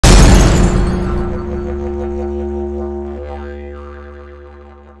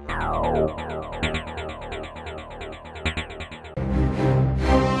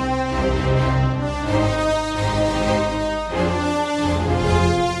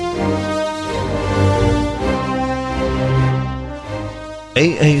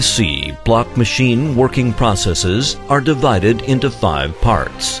AAC block machine working processes are divided into 5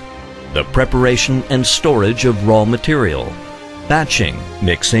 parts. The preparation and storage of raw material, batching,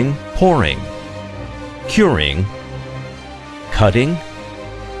 mixing, pouring, curing, cutting,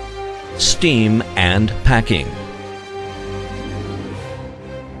 steam and packing.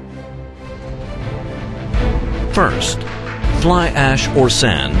 First, fly ash or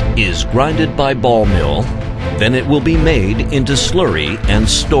sand is grinded by ball mill, then it will be made into slurry and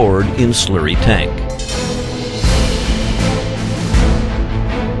stored in slurry tank.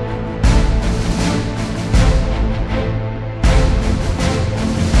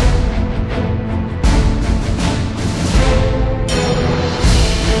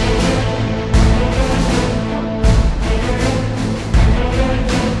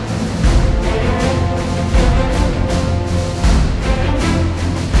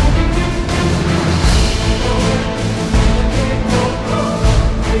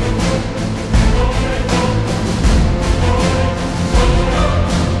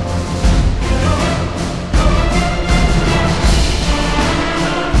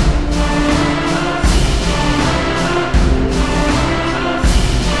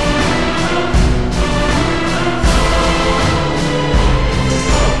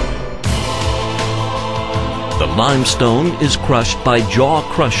 The limestone is crushed by jaw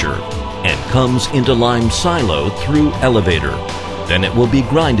crusher and comes into lime silo through elevator. Then it will be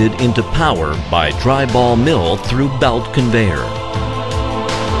grinded into powder by dry ball mill through belt conveyor.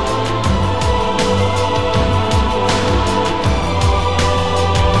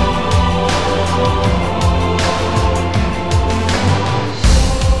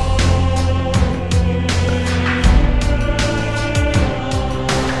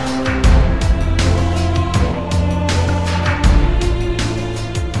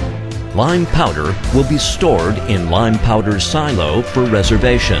 Lime powder will be stored in lime powder silo for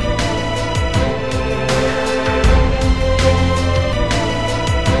reservation.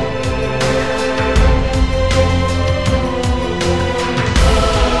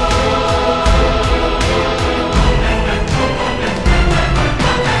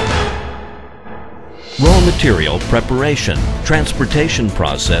 Raw material preparation, transportation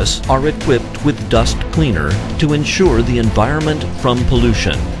process are equipped with dust cleaner to ensure the environment from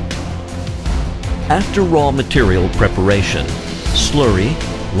pollution. After raw material preparation, slurry,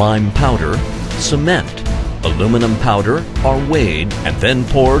 lime powder, cement, aluminum powder are weighed and then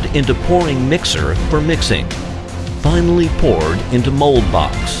poured into pouring mixer for mixing. Finally poured into mold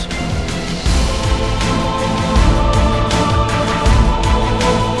box.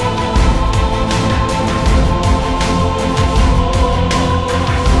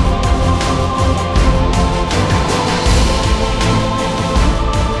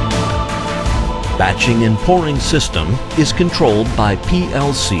 Batching and pouring system is controlled by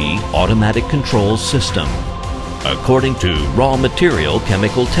PLC automatic control system. According to raw material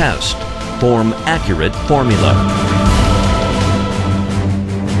chemical test, form accurate formula.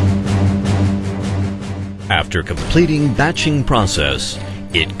 After completing batching process,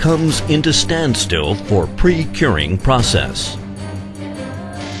 it comes into standstill for pre-curing process.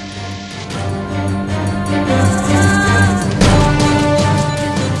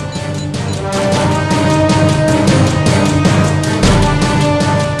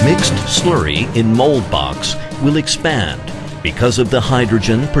 Mixed slurry in mold box will expand because of the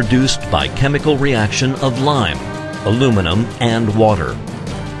hydrogen produced by chemical reaction of lime, aluminum, and water.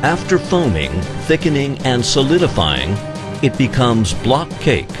 After foaming, thickening, and solidifying, it becomes block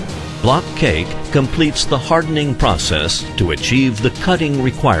cake. Block cake completes the hardening process to achieve the cutting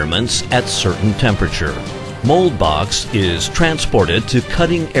requirements at certain temperature. Mold box is transported to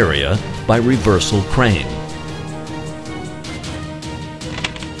cutting area by reversal crane.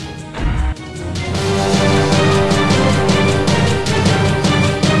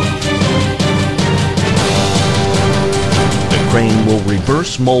 Crane will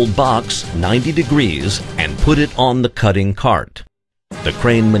reverse mold box 90 degrees and put it on the cutting cart. The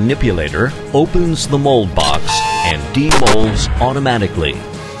crane manipulator opens the mold box and demolds automatically.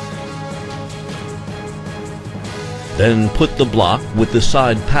 Then put the block with the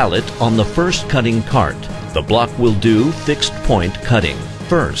side pallet on the first cutting cart. The block will do fixed point cutting.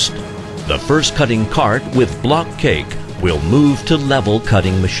 First, the first cutting cart with block cake will move to level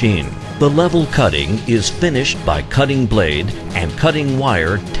cutting machine. The level cutting is finished by cutting blade and cutting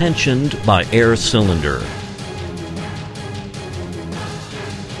wire tensioned by air cylinder.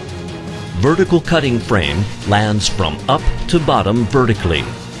 Vertical cutting frame lands from up to bottom vertically.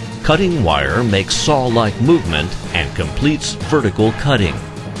 Cutting wire makes saw-like movement and completes vertical cutting.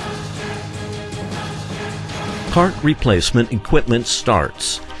 Cart replacement equipment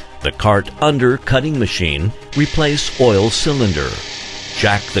starts. The cart under cutting machine, replace oil cylinder.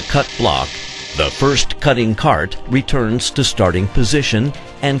 Jack the cut block. The first cutting cart returns to starting position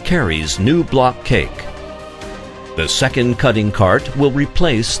and carries new block cake. The second cutting cart will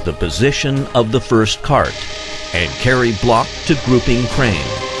replace the position of the first cart and carry block to grouping crane.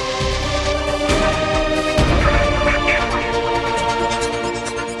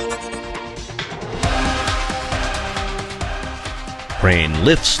 Crane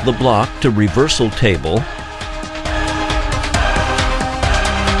lifts the block to reversal table,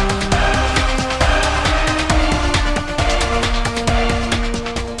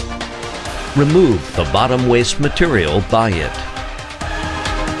 remove the bottom waste material by it.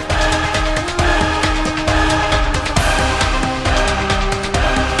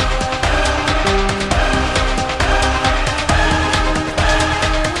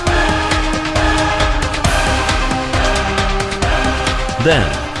 Then,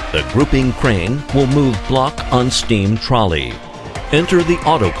 the grouping crane will move block on steam trolley. Enter the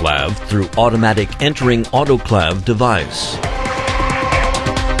autoclave through automatic entering autoclave device.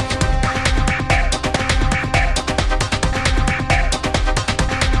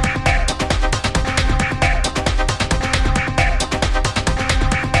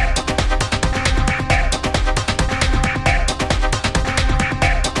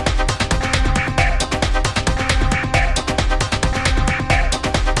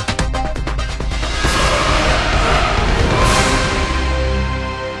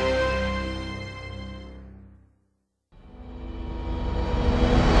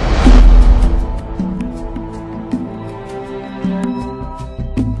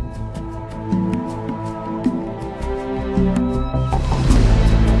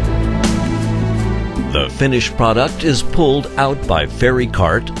 The finished product is pulled out by ferry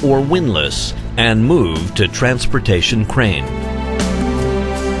cart or windlass and moved to transportation crane.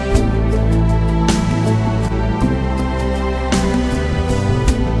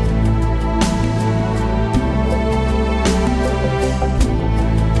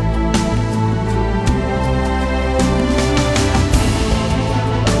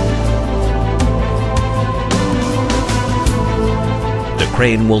 The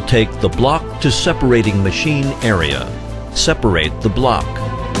crane will take the block to separating machine area. Separate the block.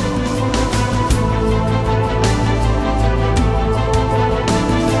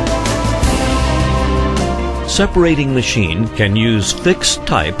 Separating machine can use fixed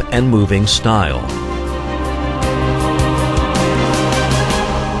type and moving style.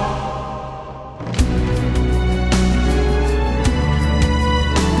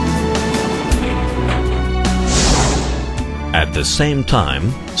 At the same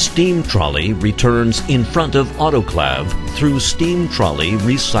time, steam trolley returns in front of autoclave through steam trolley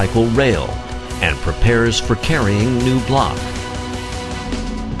recycle rail and prepares for carrying new block.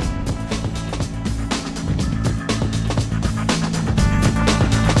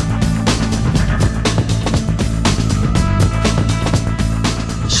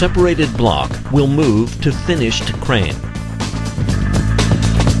 Separated block will move to finished crane.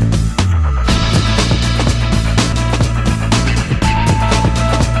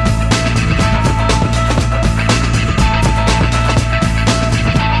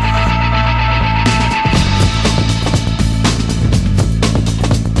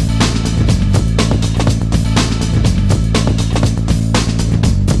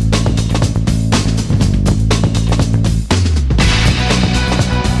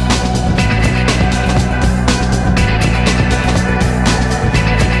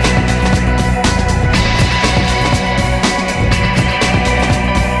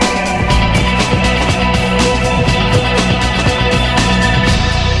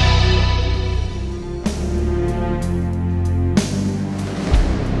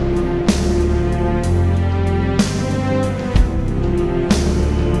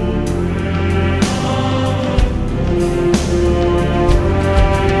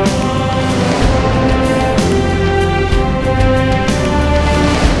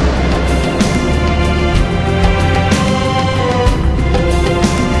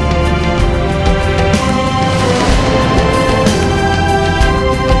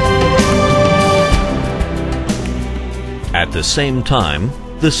 At the same time,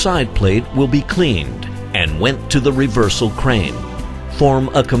 the side plate will be cleaned and went to the reversal crane. Form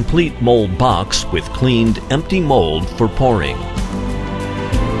a complete mold box with cleaned empty mold for pouring.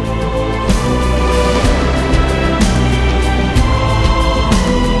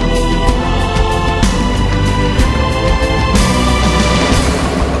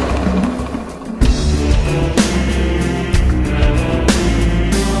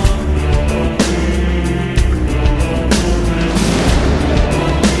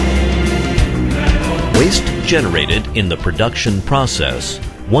 generated in the production process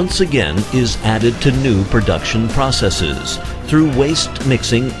once again is added to new production processes through waste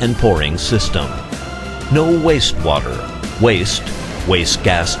mixing and pouring system. No wastewater. Waste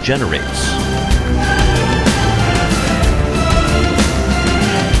gas generates.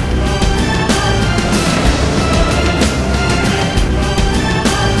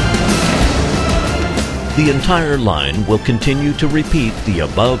 The entire line will continue to repeat the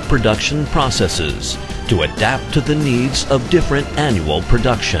above production processes to adapt to the needs of different annual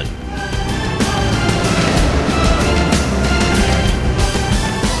production.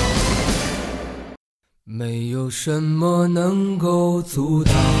 没有什么能够阻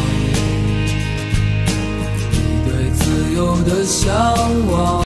挡你对自由的向往。